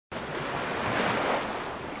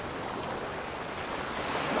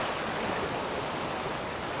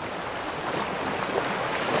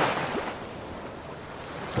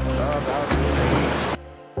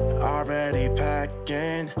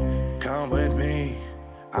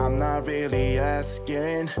I'm not really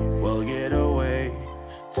asking. We'll get away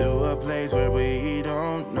to a place where we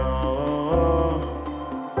don't know.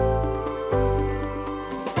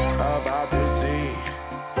 About to see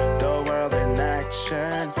the world in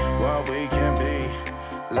action, what we can be.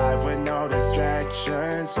 Life with no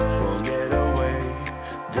distractions. We'll get away.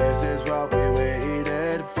 This is what we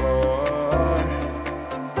waited for.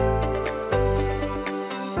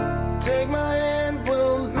 Take my hand,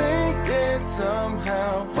 we'll make it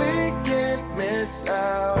somehow. We can't miss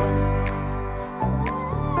out.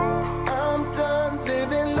 I'm done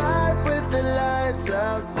living life with the lights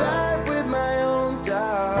out. Die with my own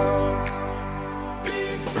doubts.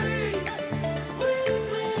 Be free with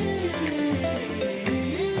me.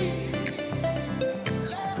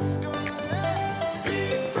 Let's go, let's be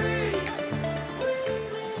free with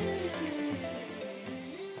me.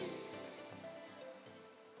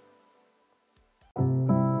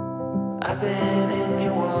 I've been in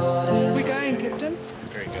your water. We going, Captain?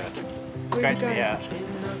 Very good. It's going to be out.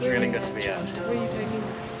 It's really good to be out. Where are you taking us?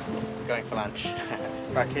 We're going for lunch.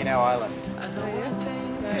 Rakino Island. Oh yeah?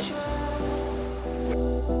 Right.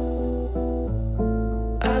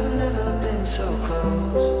 I've never been so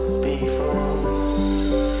close before.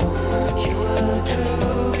 You were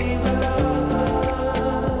truly my love,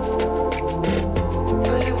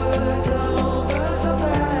 but it was over so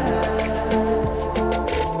fast.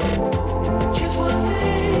 Just one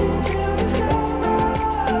thing to discover.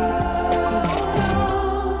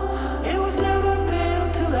 It was never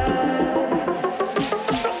built to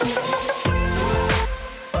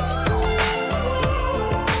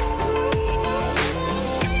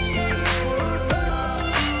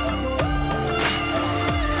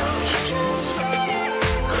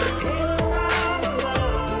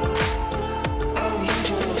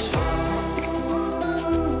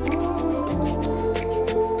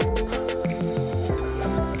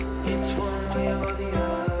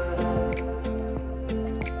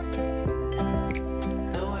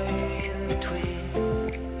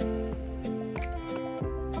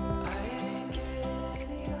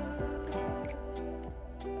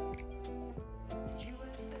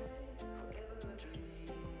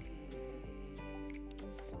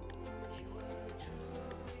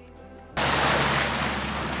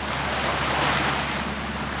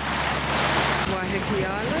Waiheke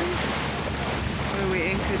Island, where we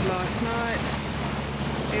anchored last night.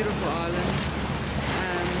 It's a beautiful island.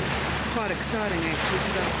 Quite exciting actually,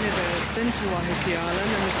 because I've never been to Waiheke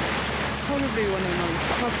Island, and it's probably one of the most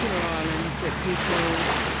popular islands that people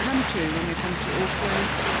come to when they come to Auckland.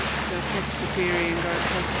 They'll catch the ferry and go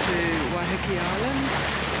across to Waiheke Island.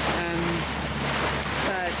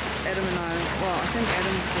 But Adam and I, well, I think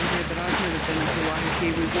Adam's been here, but I've never been to Waiheke.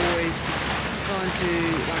 We've always gone to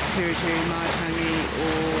like Territory, Maitangi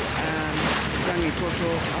or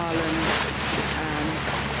Rangitoto Island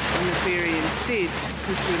on the ferry instead,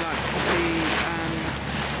 because we like to see a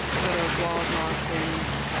bit of wildlife and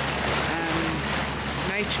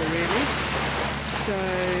nature really. So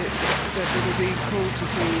but it'll be cool to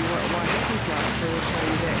see what Waiheke's like, so we'll show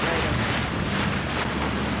you that later.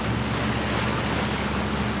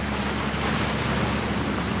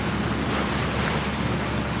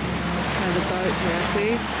 The boat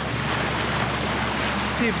here, a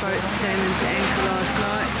few boats came into anchor last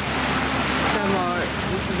night. Some are,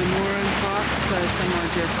 this is a mooring park, so some are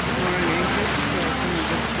just mooring anchors, so some are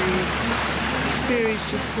just ferries. Ferries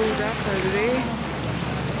just pulled up over there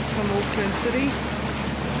from Auckland City.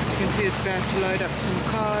 You can see it's about to load up some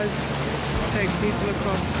cars, take people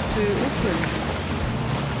across to Auckland.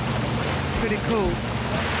 Pretty cool.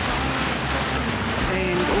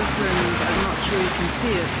 And Auckland, I'm not sure you can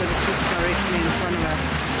see it, but it's just directly in front of us.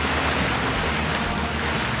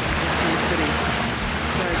 Auckland City.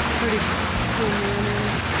 So it's a pretty cool morning,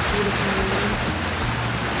 beautiful morning.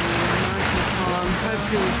 Nice and calm.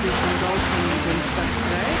 Hopefully we'll see some dolphins and stuff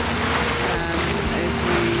today as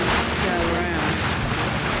we sail around.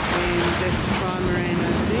 And that's a trimaran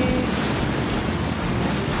over there.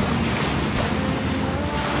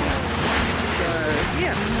 So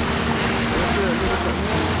yeah. Do a little bit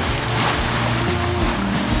more.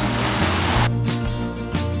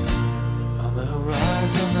 On the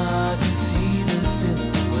horizon I can see the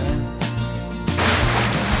silhouettes.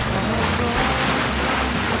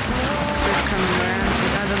 Just coming around to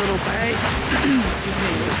another little bay.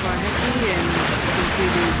 It's Waiheke, and you can see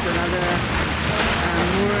there's another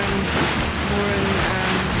mooring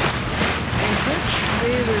anchorage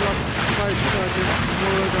there where lots of boats are just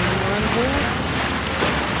moored on mooring boards.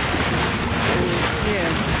 Yeah,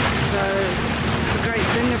 so it's a great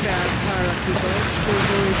thing about Hauraki Gulf. There's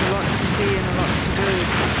always a lot to see and a lot to do.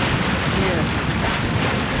 Yeah.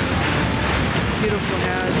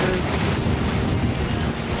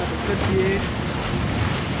 view.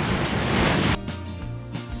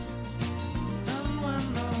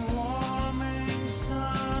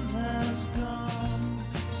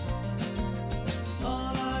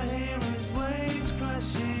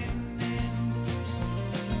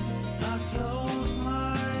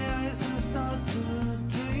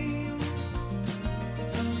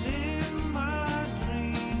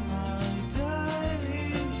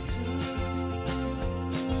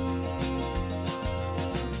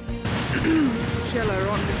 Shallow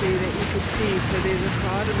rocksy that you could see, so there's a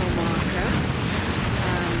cardinal marker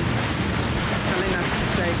telling us to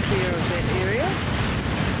stay clear of that area.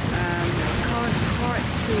 Can't quite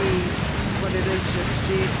see what it is just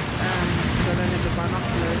yet, because I don't have the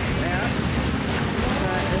binoculars out,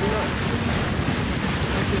 but it looks,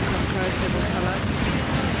 if we come closer it will tell us,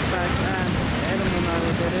 but Adam will know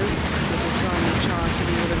what that is, because it's on the chart and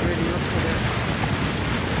he would have already looked at it.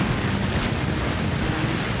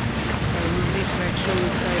 We need to make sure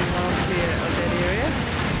we're staying well clear of that area.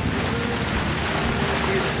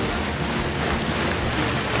 Beautiful.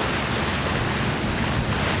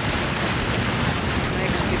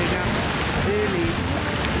 Makes getting up early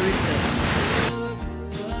worth it.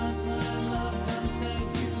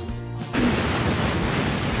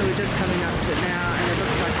 So we're just coming up to it now, and it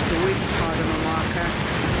looks like it's a west cardinal marker,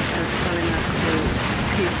 and it's telling us to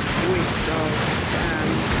keep west of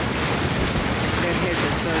that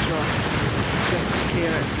hazard, those rocks, just to clear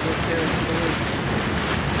it, we'll clear it to the west.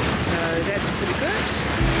 So that's pretty good.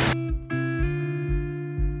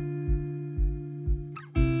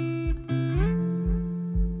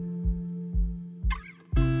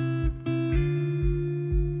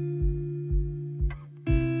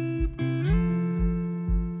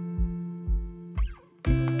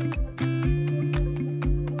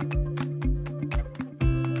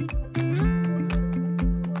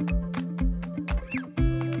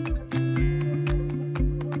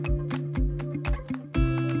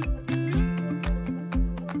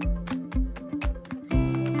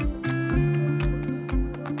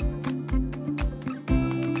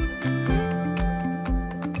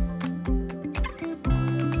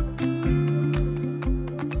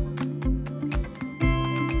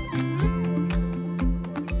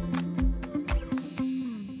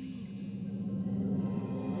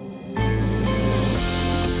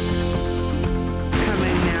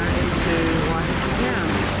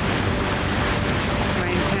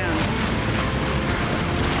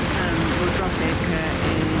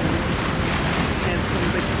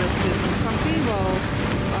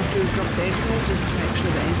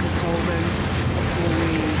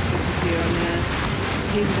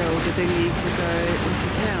 The dinghy to go into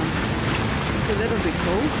town, so that'll be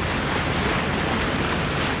cool.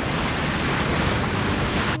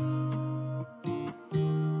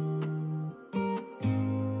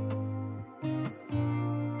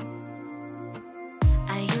 I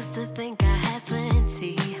used to think I had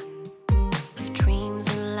plenty of dreams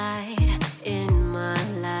and light in my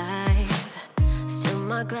life, so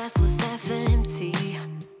my glass was half empty,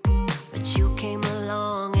 but you came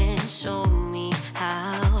along and showed me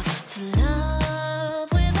how to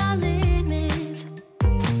love without limits,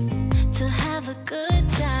 to have a good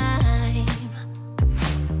time.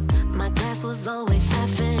 My glass was always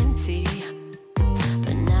half empty,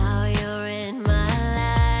 but now you're in my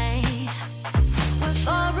life. We're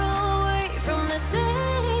far away from the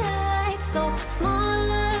city lights, so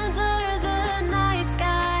small under the night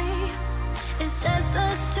sky. It's just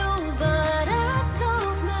us two, but I don't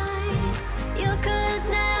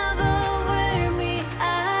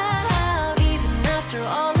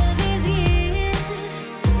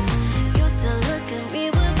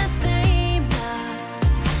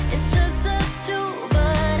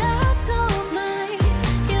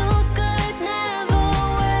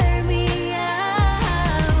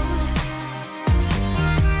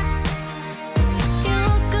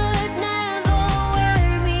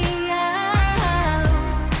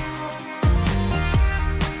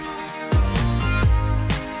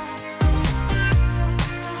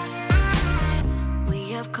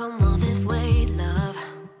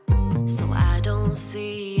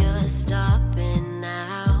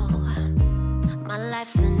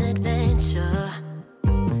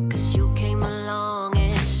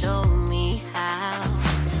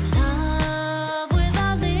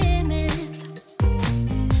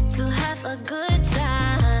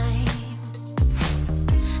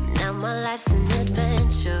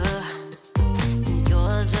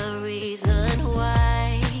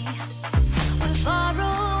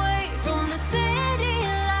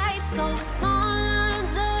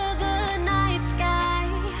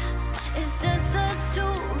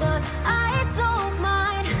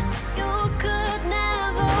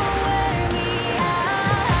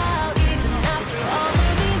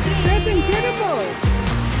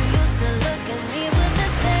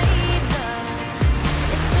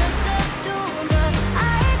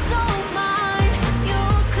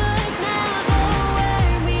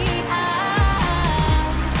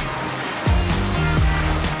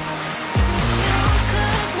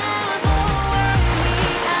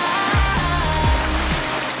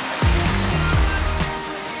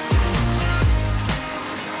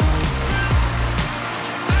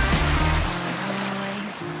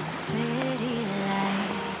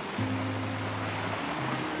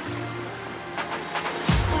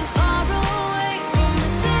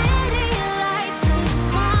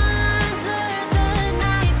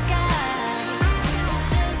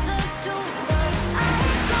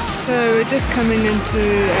we're just coming into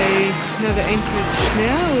another anchorage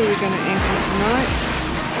now where we're going to anchor tonight.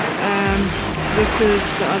 This is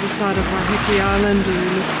the other side of Waiheke Island,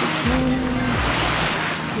 and we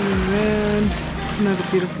look around. It's another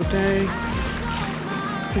beautiful day.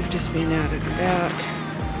 We've just been out and about,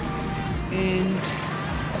 and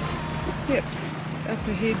yep, up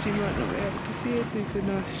ahead you might not be able to see it, there's a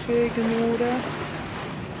nice shag in the water.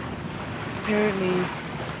 Apparently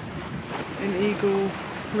an eagle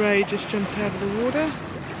ray just jumped out of the water.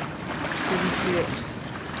 Didn't see it.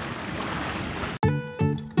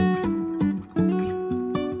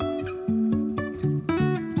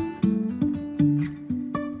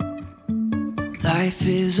 Life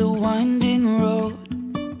is a winding road,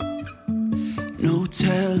 no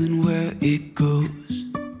telling where it goes.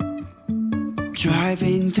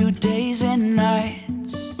 Driving through days and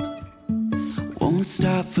nights, won't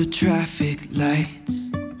stop for traffic lights.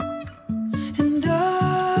 And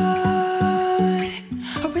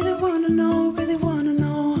I really wanna know,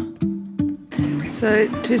 So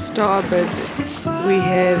to starboard we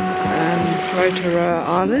have Rakino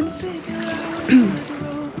Island.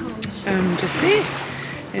 Just there,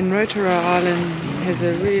 and Rakino Island has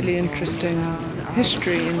a really interesting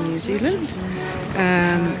history in New Zealand.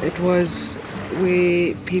 It was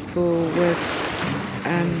where people with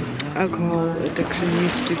alcohol addiction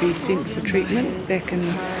used to be sent for treatment back in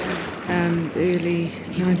the early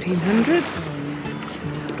 1900s,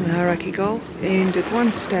 the Hauraki Gulf. And at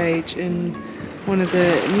one stage, in one of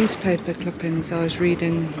the newspaper clippings I was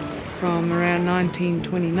reading from around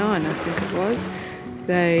 1929, I think it was,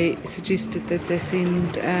 they suggested that they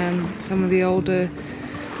send some of the old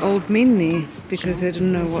men there because they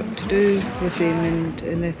didn't know what to do with them,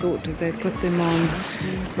 and they thought if they put them on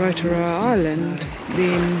Rakino Island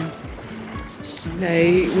then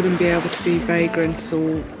they wouldn't be able to be vagrants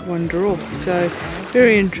or wander off. So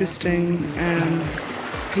very interesting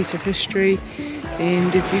piece of history.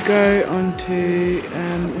 And if you go onto,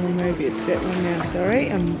 or maybe it's that one now,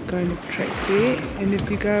 sorry, I'm going to track there, and if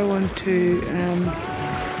you go onto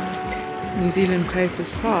New Zealand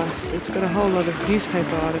Papers Past, it's got a whole lot of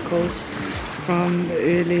newspaper articles from the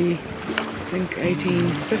early, I think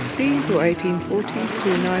 1850s or 1840s to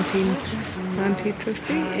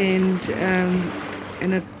 1950, and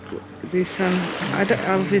there's some,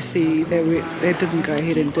 obviously they didn't go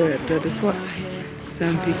ahead and do it, but it's what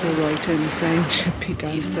some people wrote in saying should be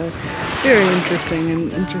done. So very interesting,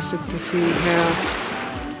 and interested to see how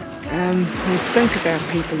they think about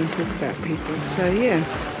people and talk about people. So yeah,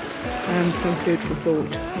 some food for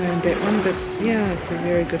thought around that one, but yeah, it's a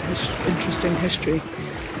very good interesting history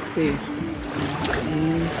there.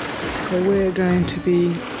 So we're going to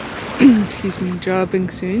be excuse me, jobbing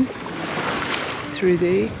soon through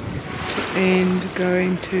there and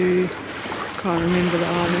going to, can't remember the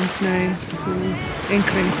island's name, for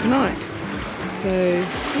anchoring tonight. So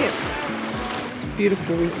yeah, it's a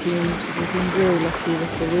beautiful weekend. We've been very lucky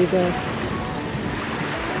with the weather.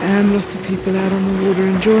 Lots of people out on the water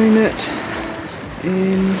enjoying it,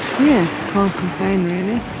 and yeah, can't complain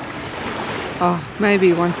really. Oh,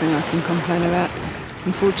 maybe one thing I can complain about,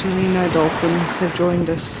 unfortunately no dolphins have joined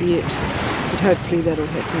us yet, but hopefully that'll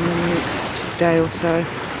happen in the next day or so.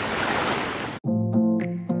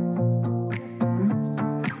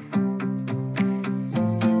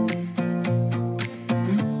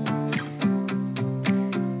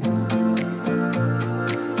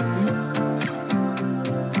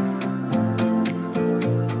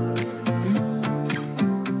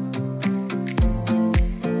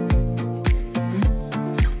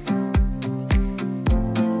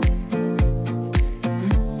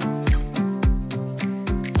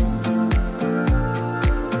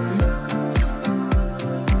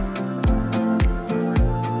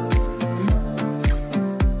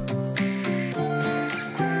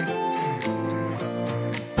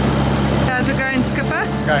 How's it going, Skipper?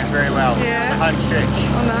 It's going very well. Yeah. On the home stretch.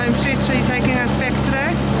 On the home stretch, so you're taking us back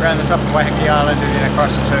today? Around the top of Waiheke Island and then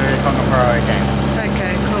across to Tonga again.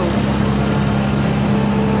 Okay, cool.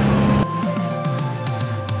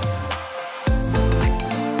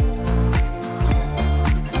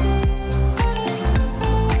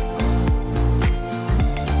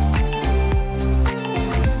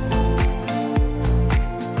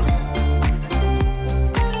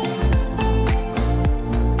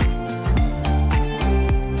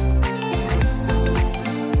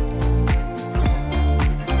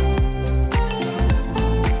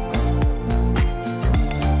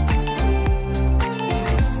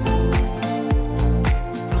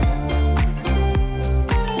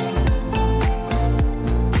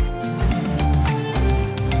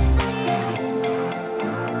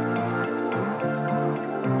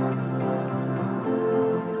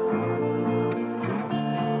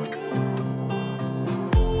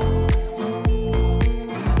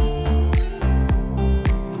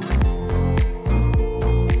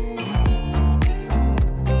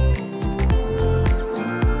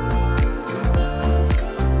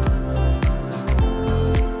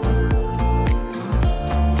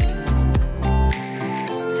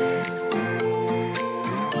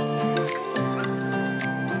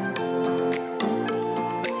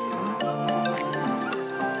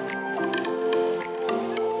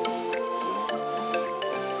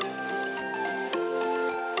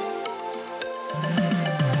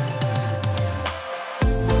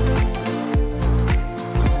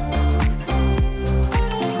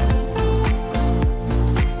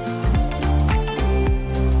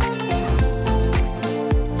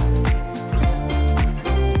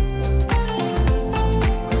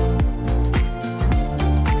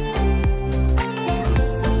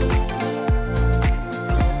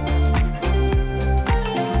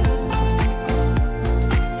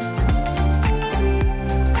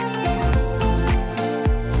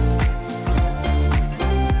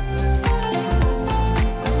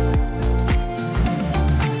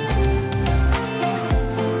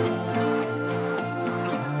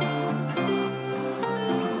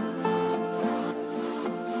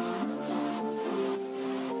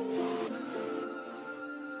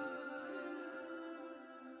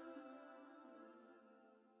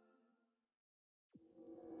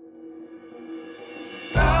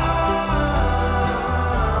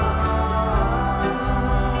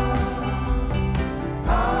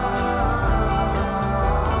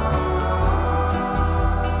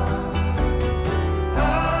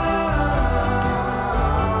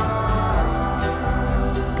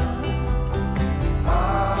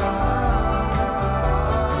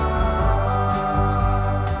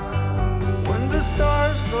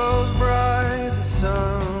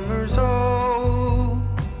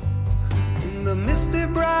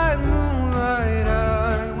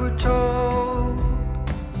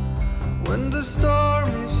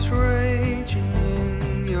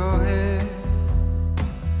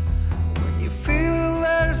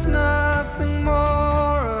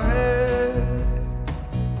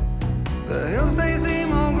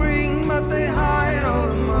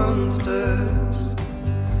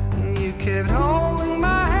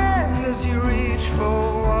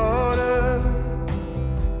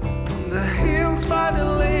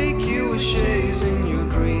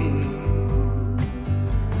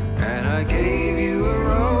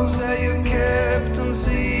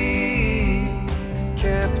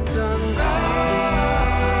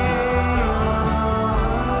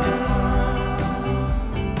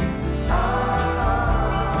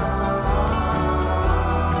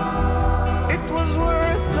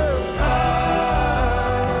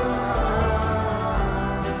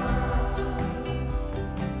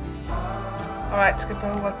 Alright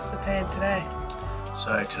Skipper, what's the plan today?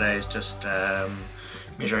 So today is just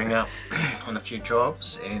measuring up on a few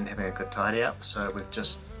jobs and having a good tidy up. So we've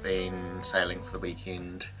just been sailing for the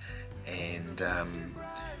weekend, and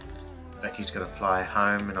Vicky's going to fly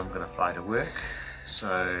home and I'm going to fly to work,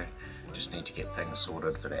 so just need to get things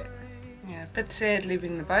sorted for that. Yeah, a bit sad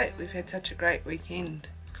leaving the boat. We've had such a great weekend.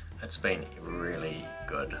 It's been really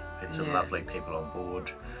good. Had some lovely people on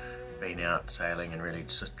board, been out sailing and really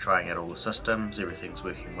just trying out all the systems. Everything's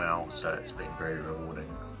working well, so it's been very rewarding.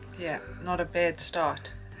 Yeah, not a bad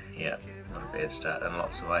start. Yeah, not a bad start, and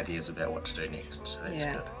lots of ideas about what to do next, so that's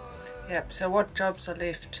good. Yep, so what jobs are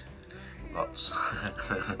left? Lots.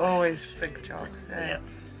 Always big jobs. Yeah.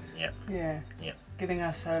 Yeah. Getting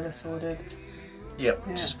our solar sorted.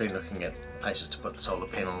 Yep, just been looking at places to put the solar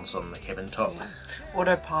panels on the cabin top.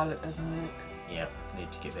 Autopilot doesn't work. Yeah,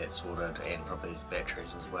 need to get that sorted, and probably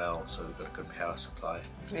batteries as well, so we've got a good power supply.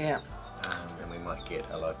 Yeah. And we might get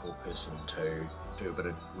a local person to do a bit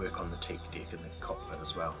of work on the teak deck and the cockpit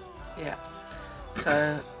as well. Yeah.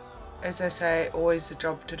 So, as I say, always a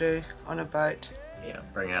job to do on a boat. Yeah,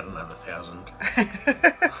 bring out another 1,000.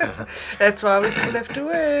 That's why we still have to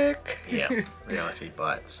work. Yeah, reality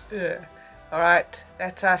bites. Yeah. Alright,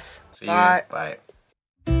 that's us. See Bye. you. Bye.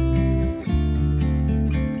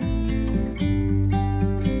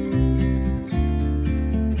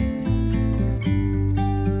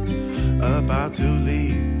 About to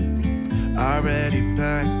leave, already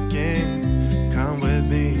packing. Come with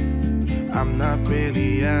me, I'm not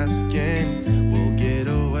really asking. We'll get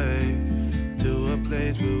away to a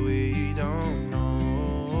place where we don't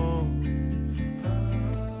know.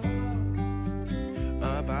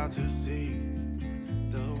 About to see